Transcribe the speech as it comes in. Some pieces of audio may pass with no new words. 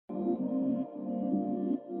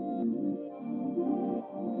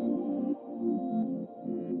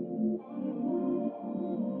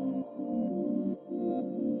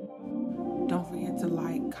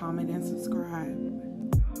comment, and subscribe.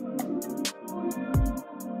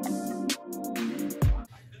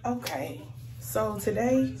 Okay, so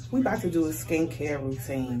today we about to do a skincare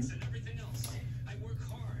routine.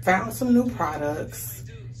 Found some new products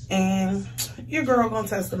and your girl gonna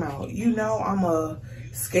test them out. You know I'm a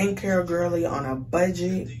skincare girly on a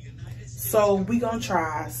budget. So we gonna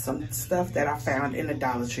try some stuff that I found in the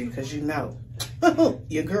Dollar Tree, because you know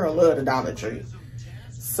your girl love the Dollar Tree.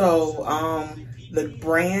 So the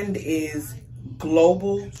brand is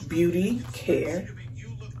Global Beauty Care.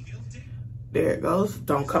 There it goes.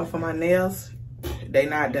 Don't come for my nails. They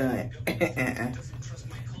not done.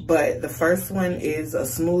 But the first one is a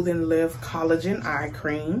Smooth and Lift Collagen Eye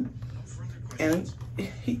Cream. And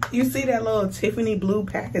you see that little Tiffany blue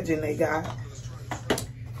packaging they got.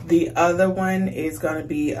 The other one is going to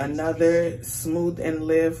be another Smooth and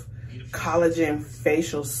Lift Collagen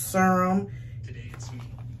Facial Serum.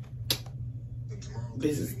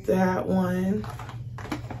 This is that one.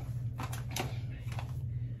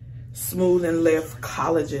 Smooth and Lift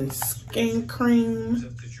Collagen Skin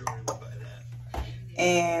Cream.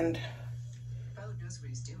 And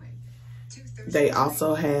they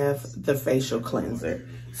also have the facial cleanser.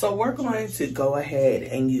 So we're going to go ahead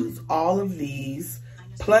and use all of these.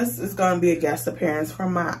 Plus, it's going to be a guest appearance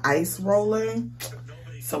from my ice roller.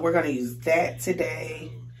 So we're going to use that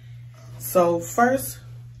today. So first,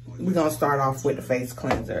 we're going to start off with the face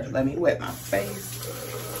cleanser. Let me wet my face.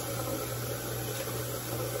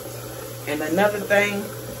 And another thing,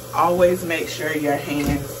 always make sure your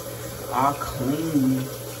hands are clean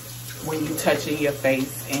when you touching your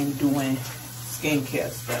face and doing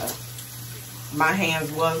skincare stuff. My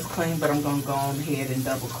hands was clean, but I'm going to go on ahead and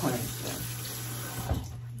double cleanse them.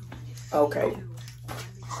 Okay.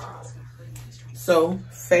 So,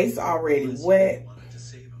 face already wet.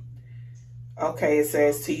 Okay, it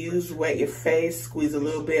says to use wet your face, squeeze a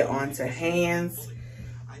little bit onto hands,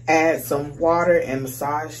 add some water and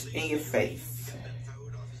massage in your face.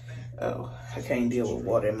 Oh, I can't deal with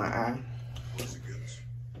water in my eye.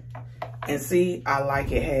 And see, I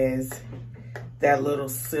like it has that little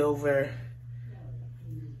silver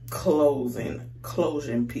closure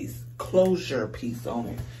piece on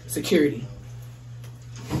it. Security.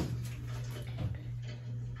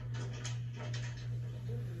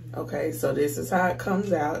 Okay, so this is how it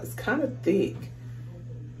comes out. It's kind of thick.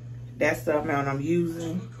 That's the amount I'm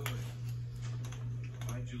using.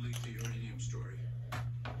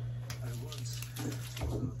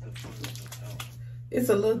 It's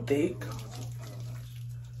a little thick.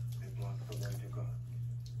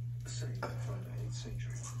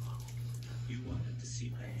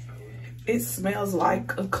 It smells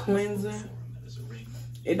like a cleanser.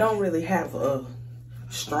 It don't really have a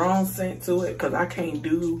strong scent to it, because I can't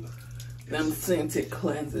do them scented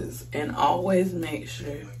cleansers. And always make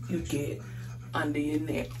sure you get under your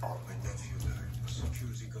neck.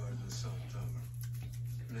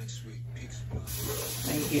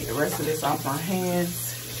 And get the rest of this off my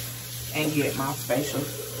hands and get my facial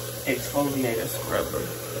exfoliator scrubber.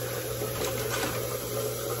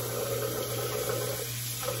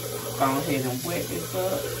 Go ahead and wet this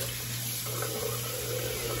up.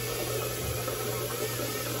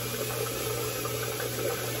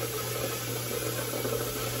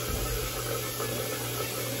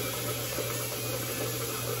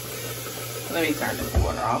 Let me turn this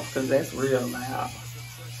water off, because that's real loud.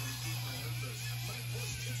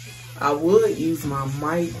 I would use my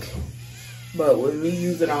mic, but with me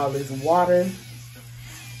using all this water,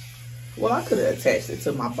 well, I could have attached it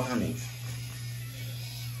to my bonnet.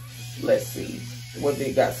 Let's see what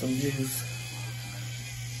they got some juice.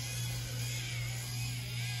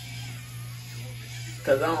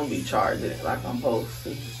 Because I don't be charging it like I'm supposed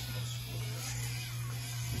to.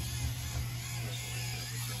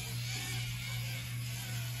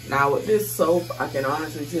 Now with this soap, I can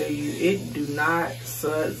honestly tell you, it do not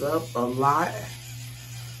suds up a lot.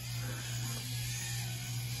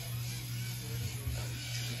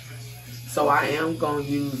 So I am going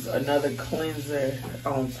to use another cleanser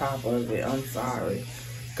on top of it. I'm sorry,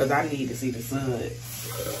 because I need to see the suds.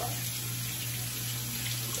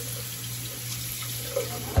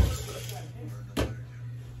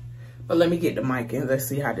 But let me get the mic in. Let's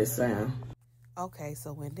see how this sounds. Okay,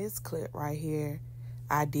 so in this clip right here,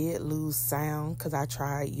 I did lose sound because I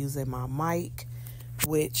tried using my mic,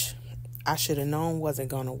 which I should have known wasn't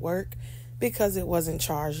going to work because it wasn't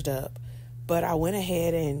charged up. But I went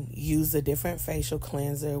ahead and used a different facial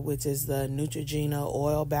cleanser, which is the Neutrogena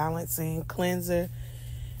Oil Balancing Cleanser,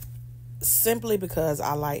 simply because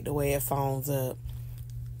I like the way it foams up.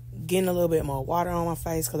 Getting a little bit more water on my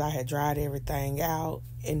face because I had dried everything out.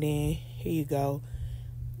 And then here you go.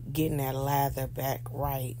 getting that lather back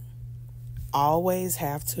right. Always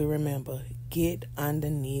have to remember, get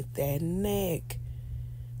underneath that neck.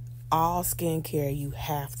 All skincare, you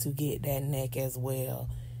have to get that neck as well.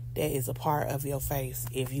 That is a part of your face,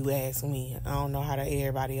 if you ask me. I don't know how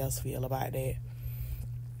everybody else feel about that.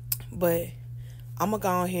 But I'm going to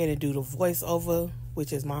go ahead and do the voiceover,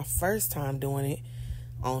 which is my first time doing it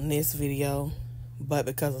on this video. But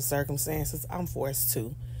because of circumstances, I'm forced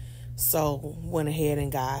to. So, went ahead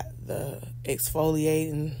and got the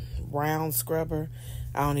exfoliating round scrubber.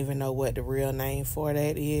 I don't even know what the real name for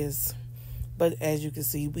that is. But as you can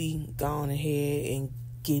see, we gone ahead and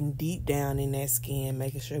getting deep down in that skin,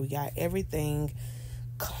 making sure we got everything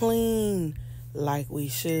clean like we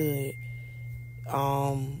should.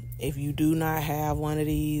 If you do not have one of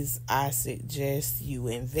these, I suggest you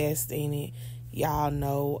invest in it. Y'all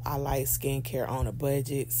know I like skincare on a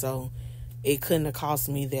budget, so it couldn't have cost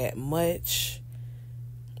me that much.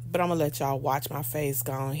 But I'm going to let y'all watch my face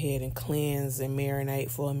go ahead and cleanse and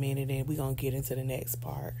marinate for a minute, and we're going to get into the next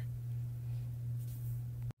part.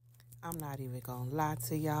 I'm not even going to lie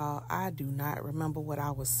to y'all. I do not remember what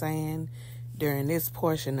I was saying during this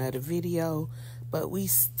portion of the video, but we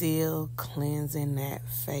still cleansing that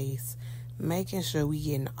face, making sure we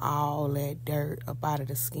getting all that dirt up out of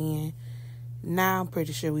the skin. Now I'm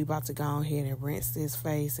pretty sure we about to go ahead and rinse this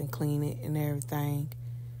face and clean it and everything.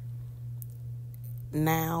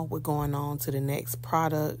 Now we're going on to the next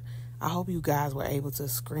product. I hope you guys were able to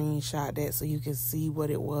screenshot that so you can see what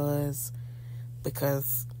it was,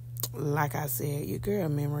 because like I said, your girl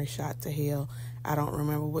memory shot to hell. I don't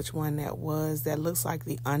remember which one that was. That looks like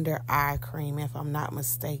the under eye cream, if I'm not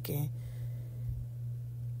mistaken.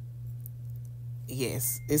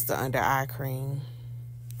 Yes, it's the under eye cream.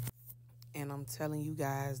 And I'm telling you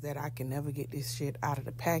guys that I can never get this shit out of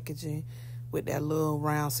the packaging with that little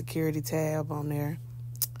round security tab on there.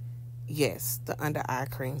 Yes, the under eye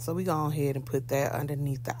cream. So we go ahead and put that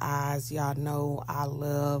underneath the eyes. Y'all know I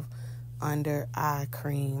love under eye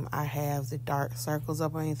cream. I have the dark circles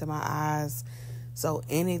up underneath my eyes. So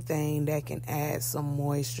anything that can add some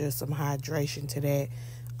moisture, some hydration to that,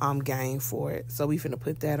 I'm game for it. So we finna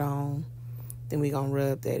put that on. Then we gonna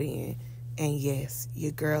rub that in. And yes,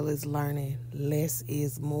 your girl is learning. Less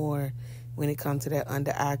is more when it comes to that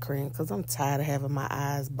under eye cream, because I'm tired of having my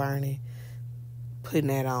eyes burning putting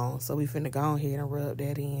that on. So we finna go ahead and rub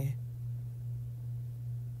that in.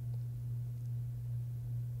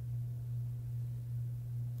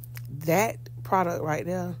 That product right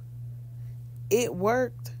there, it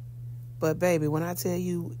worked. But baby, when I tell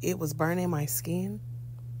you it was burning my skin,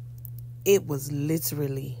 it was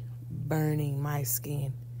literally burning my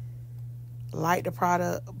skin. Like the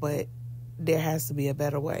product, but there has to be a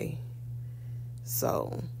better way.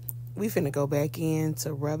 So we finna go back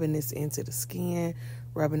into rubbing this into the skin,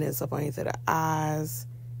 rubbing this up into the eyes,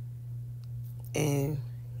 and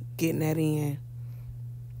getting that in.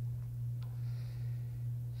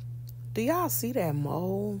 Do y'all see that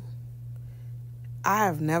mole? I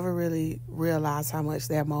have never really realized how much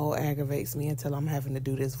that mole aggravates me until I'm having to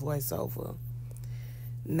do this voiceover.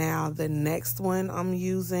 Now, the next one I'm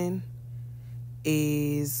using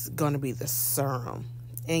is going to be the serum.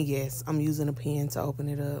 And yes, I'm using a pen to open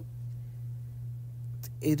it up.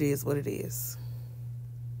 It is what it is.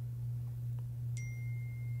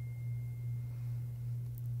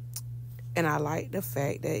 And I like the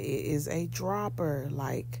fact that it is a dropper.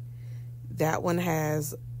 Like, that one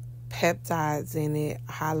has peptides in it,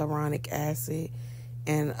 hyaluronic acid,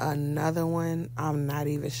 and another one I'm not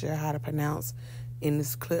even sure how to pronounce in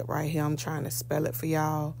this clip right here. I'm trying to spell it for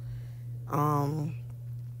y'all.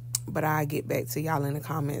 But I'll get back to y'all in the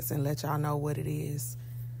comments and let y'all know what it is.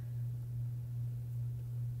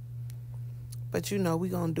 But you know,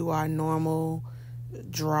 we're going to do our normal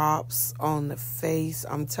drops on the face.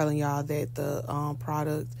 I'm telling y'all that the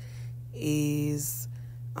product is,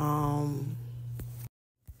 I'm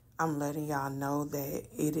letting y'all know that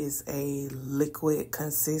it is a liquid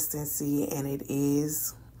consistency and it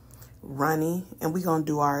is runny. And we're going to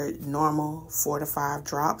do our normal 4 to 5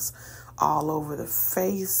 drops all over the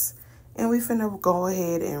face. And we finna go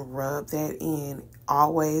ahead and rub that in,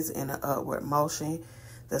 always in an upward motion.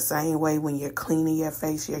 The same way when you're cleaning your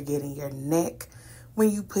face, you're getting your neck.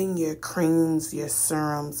 When you putting your creams, your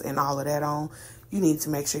serums, and all of that on, you need to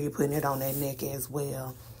make sure you're putting it on that neck as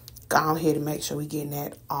well. Go ahead and make sure we're getting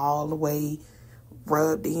that all the way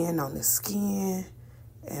rubbed in on the skin.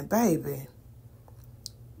 And baby,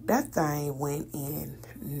 that thing went in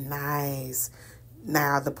nice.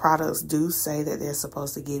 Now, the products do say that they're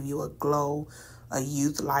supposed to give you a glow, a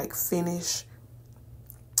youth-like finish.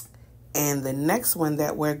 And the next one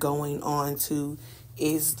that we're going on to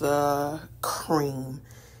is the cream.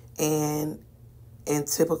 And in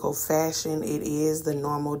typical fashion, it is the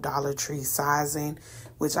normal Dollar Tree sizing,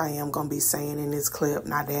 which I am going to be saying in this clip.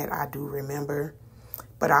 Not that I do remember,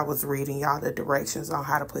 but I was reading y'all the directions on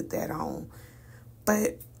how to put that on.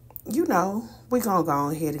 But, you know, we're going to go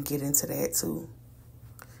ahead and get into that too.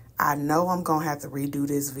 I know I'm going to have to redo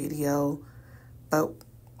this video, but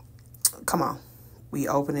come on. We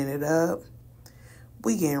opening it up.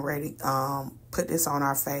 We getting ready. Put this on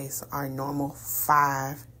our face, our normal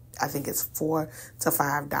 5, I think it's 4 to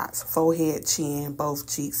 5 dots. Forehead, chin, both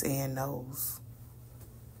cheeks, and nose.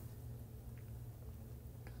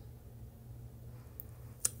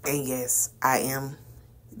 And yes, I am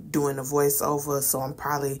doing a voiceover, so I'm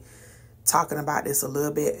probably talking about this a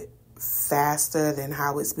little bit faster than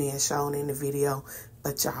how it's being shown in the video.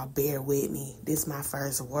 But y'all bear with me. This is my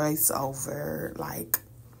first voiceover. Like,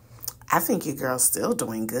 I think your girl's still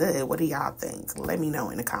doing good. What do y'all think? Let me know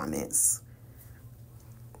in the comments.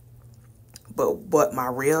 But what my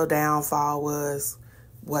real downfall was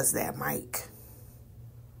that mic.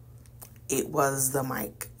 It was the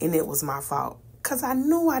mic. And it was my fault. Because I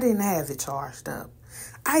knew I didn't have it charged up.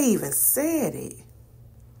 I even said it.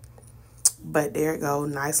 But there it go.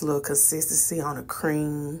 Nice little consistency on the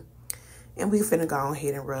cream. And we finna go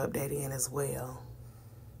ahead and rub that in as well.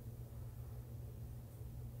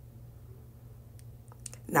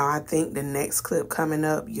 Now, I think the next clip coming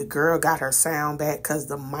up, your girl got her sound back because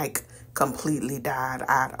the mic completely died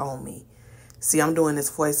out on me. See, I'm doing this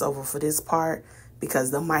voiceover for this part because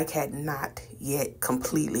the mic had not yet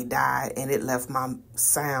completely died and it left my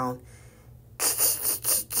sound.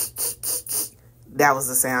 That was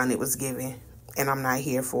the sound it was giving, and I'm not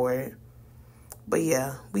here for it. But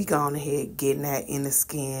yeah, we going ahead getting that in the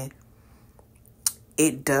skin.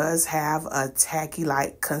 It does have a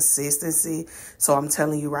tacky-like consistency, so I'm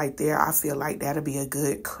telling you right there, I feel like that'll be a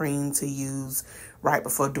good cream to use right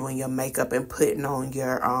before doing your makeup and putting on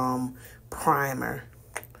your primer,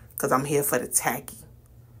 because I'm here for the tacky.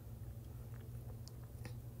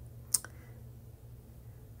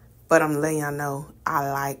 But I'm letting y'all know I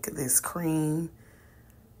like this cream.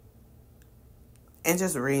 And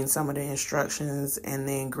just reading some of the instructions and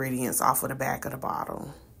the ingredients off of the back of the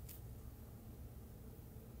bottle.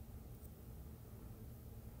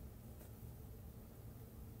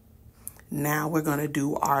 Now we're going to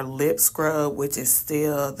do our lip scrub, which is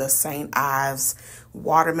still the St. Ives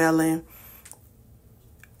Watermelon.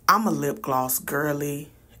 I'm a lip gloss girly,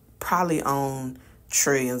 probably own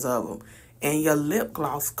trillions of them. And your lip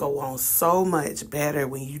gloss go on so much better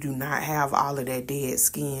when you do not have all of that dead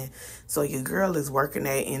skin. So your girl is working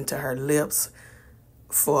that into her lips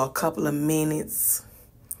for a couple of minutes.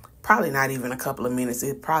 Probably not even a couple of minutes.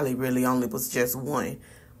 It probably really only was just one.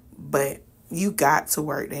 But you got to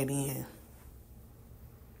work that in.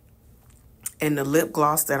 And the lip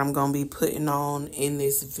gloss that I'm going to be putting on in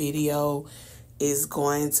this video is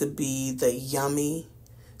going to be the Yummy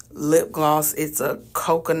lip gloss. It's a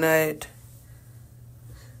coconut.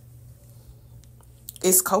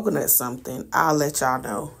 It's coconut something. I'll let y'all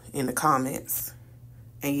know in the comments.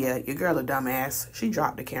 And yeah, your girl a dumbass. She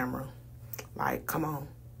dropped the camera. Like, come on.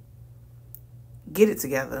 Get it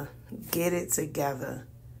together. Get it together.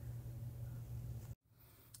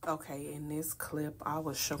 Okay, in this clip, I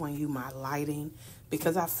was showing you my lighting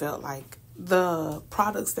because I felt like the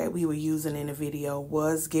products that we were using in the video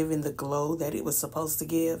was giving the glow that it was supposed to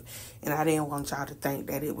give. And I didn't want y'all to think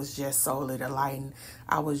that it was just solely the lighting.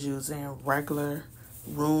 I was using regular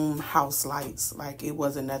room house lights. Like, it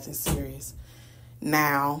wasn't nothing serious.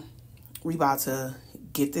 Now, we about to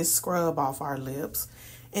get this scrub off our lips.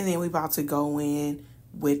 And then we about to go in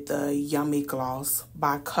with the Yummy Gloss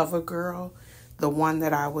by CoverGirl. The one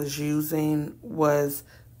that I was using was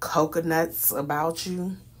Coconuts About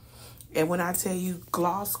You. And when I tell you,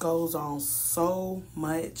 gloss goes on so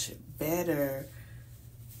much better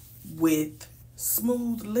with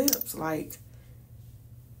smooth lips. Like,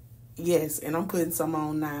 yes, and I'm putting some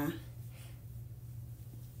on now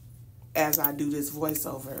as I do this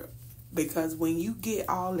voiceover. Because when you get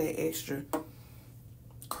all that extra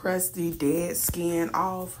crusty, dead skin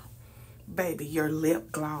off, baby, your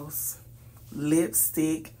lip gloss,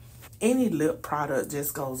 lipstick, any lip product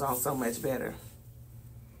just goes on so much better.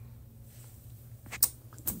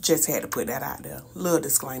 Just had to put that out there. Little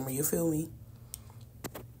disclaimer, you feel me?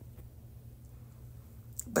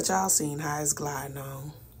 But y'all seen how it's gliding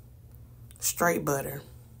on. Straight butter.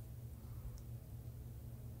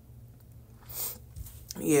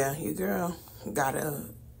 Yeah, your girl got a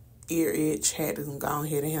ear itch. Had to go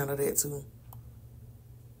ahead and handle that too.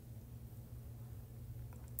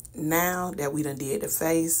 Now that we done did the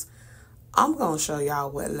face, I'm going to show y'all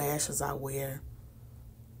what lashes I wear.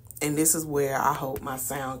 And this is where I hope my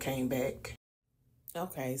sound came back.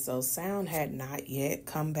 Okay, so sound had not yet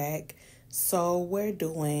come back. So we're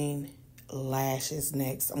doing lashes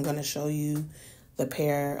next. I'm going to show you the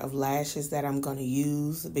pair of lashes that I'm going to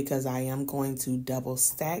use because I am going to double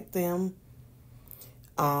stack them.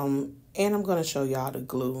 And I'm going to show y'all the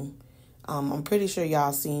glue. I'm pretty sure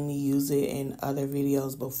y'all seen me use it in other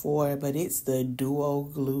videos before, but it's the Duo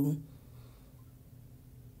glue.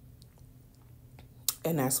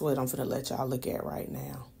 And that's what I'm going to let y'all look at right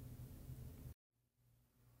now.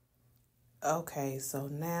 Okay, so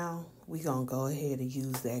now we're going to go ahead and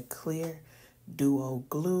use that clear Duo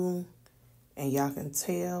glue. And y'all can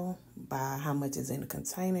tell by how much is in the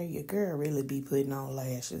container, your girl really be putting on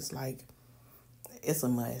lashes. Like, it's a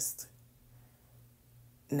must.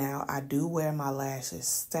 Now, I do wear my lashes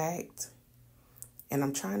stacked. And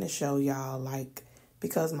I'm trying to show y'all, like,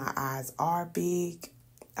 because my eyes are big,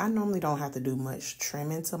 I normally don't have to do much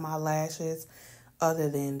trimming to my lashes other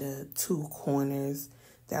than the two corners,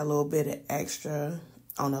 that little bit of extra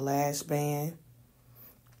on the lash band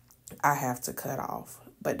I have to cut off.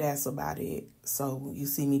 But that's about it. So you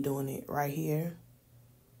see me doing it right here.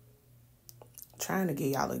 Trying to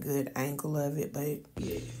get y'all a good angle of it, but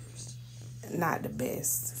not the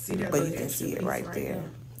best. But you can see it right there.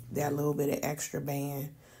 That little bit of extra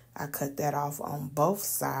band. I cut that off on both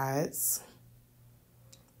sides.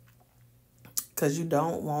 Because you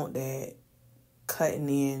don't want that cutting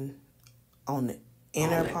in on the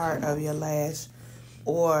inner part of your lash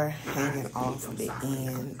or hanging off the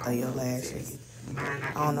end of your lashes.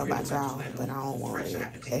 I don't know about y'all, but I don't want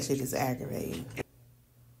it. That shit is aggravating.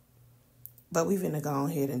 But we're finna go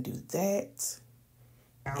ahead and do that.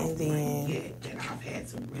 And then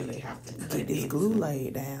get this glue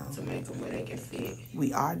laid down.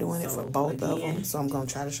 We are doing it for both of them, so I'm going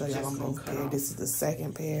to try to show y'all on both pairs. This is the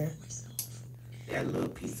second pair. That little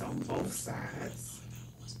piece on both sides.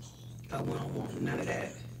 But we don't want none of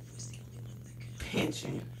that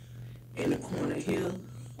pinching in the corner here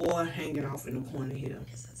or hanging off in the corner here.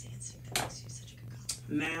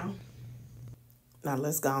 Now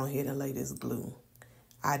let's go ahead and lay this glue.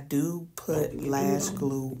 I do put lash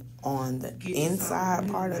glue on the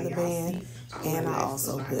inside part of the band, and I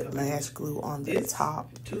also put lash glue on the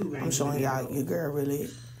top. I'm showing y'all your girl really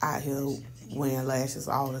out here wearing lashes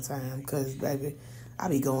all the time because, baby, I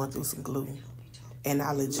be going through some glue. And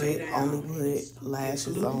I legit only put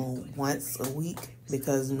lashes on once a week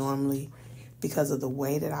because normally, because of the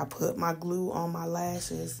way that I put my glue on my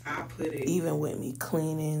lashes, even with me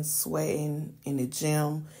cleaning, sweating in the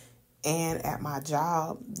gym, and at my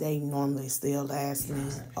job, they normally still last me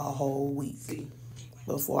a whole week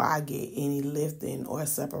before I get any lifting or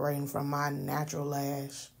separating from my natural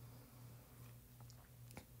lash.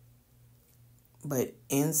 But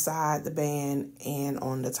inside the band and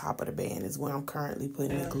on the top of the band is where I'm currently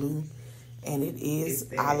putting the glue. And it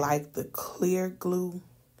is, I like the clear glue,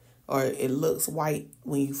 or it looks white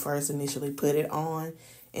when you first initially put it on,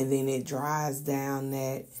 and then it dries down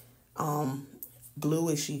that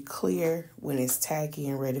bluishy clear when it's tacky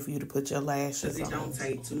and ready for you to put your lashes on. Because it don't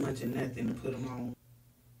take too much of nothing to put them on.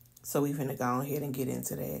 So we're finna go ahead and get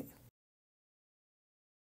into that.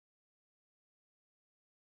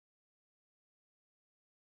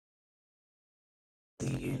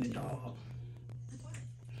 You and the dog.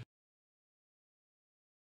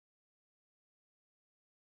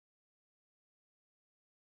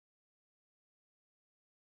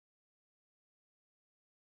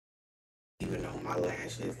 Even on my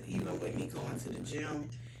lashes, even with me going to the gym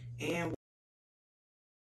and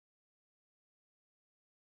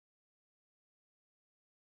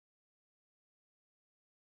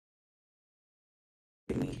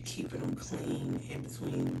me keeping them clean in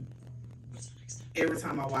between. Every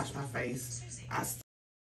time I wash my face, I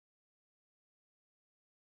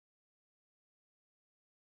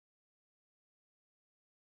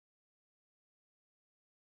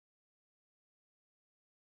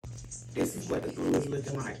this is what the glue is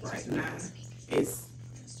looking like right now. It's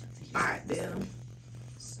by them.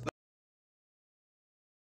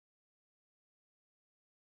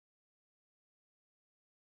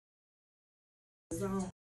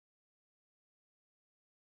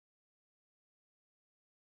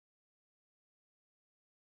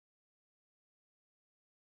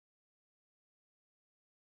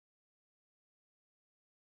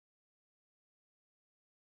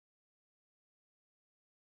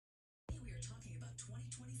 Talking about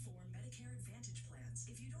 2024 Medicare Advantage plans.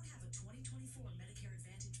 If you don't have a 2024 Medicare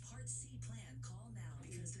Advantage Part C plan, call now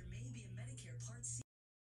because there may be a Medicare Part C.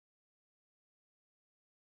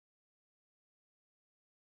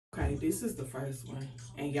 Okay, this is the first one.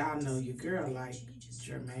 And y'all know your girl like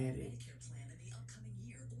dramatic.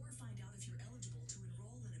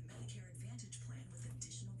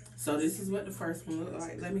 So this is what the first one looked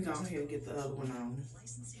like. Let me go ahead and get the other one on.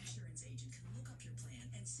 Licensed insurance agent can look up your plan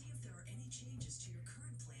and see if there are any changes to your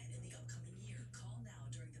current plan in the upcoming year. Call now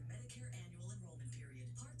during the Medicare annual enrollment period.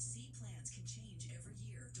 Part C plans can change every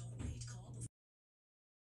year. Don't wait. Call before.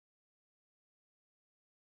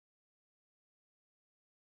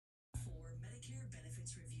 For Medicare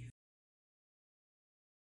benefits review.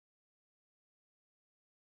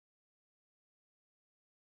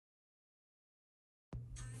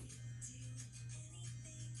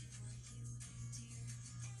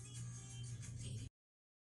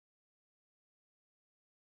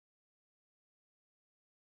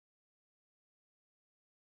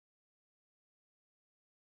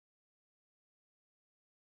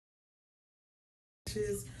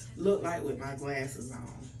 Look like with my glasses on.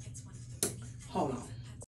 Hold on.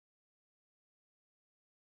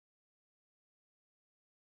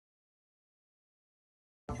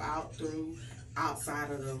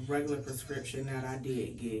 Outside of the regular prescription that I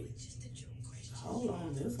did get. Hold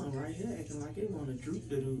on, this one right here acting like it want to droop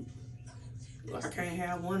the doop. I can't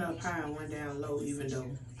have one up high and one down low, even though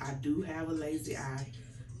I do have a lazy eye,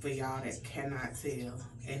 for y'all that cannot tell.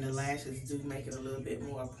 And the lashes do make it a little bit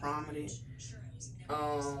more prominent.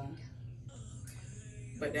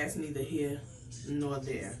 But that's neither here nor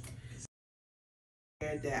there.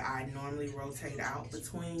 That I normally rotate out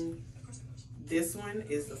between. This one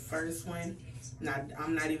is the first one. Now,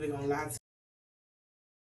 I'm not even gonna lie to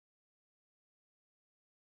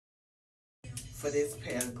you for this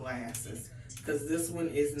pair of glasses, because this one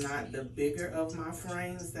is not the bigger of my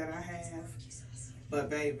frames that I have. But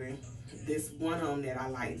baby, this one on that I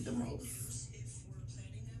like the most.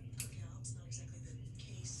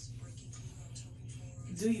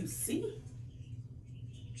 Do you see?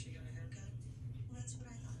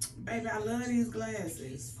 Baby, I love these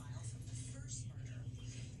glasses.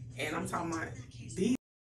 And I'm talking about these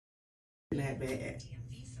that bad.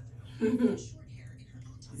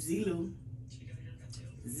 Zilu.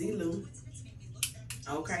 Zilu.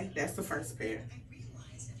 Okay, that's the first pair.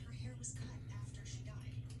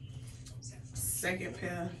 Second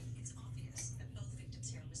pair.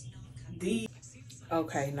 These.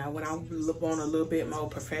 Okay, now when I want a little bit more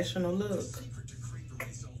professional look.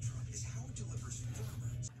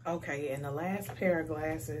 Okay, and the last pair of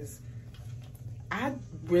glasses, I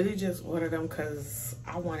really just ordered them because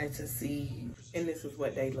I wanted to see, and this is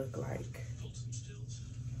what they look like.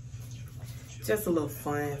 Just a little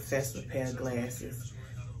fun, festive pair of glasses.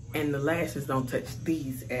 And the lashes don't touch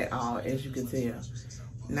these at all, as you can tell.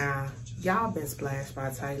 Now, y'all been splashed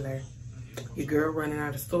by Taylor. Your girl running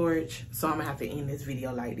out of storage, so I'm gonna have to end this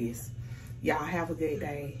video like this. Y'all have a good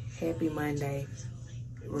day. Happy Monday.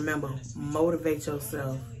 Remember, motivate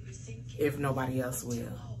yourself if nobody else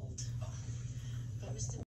will.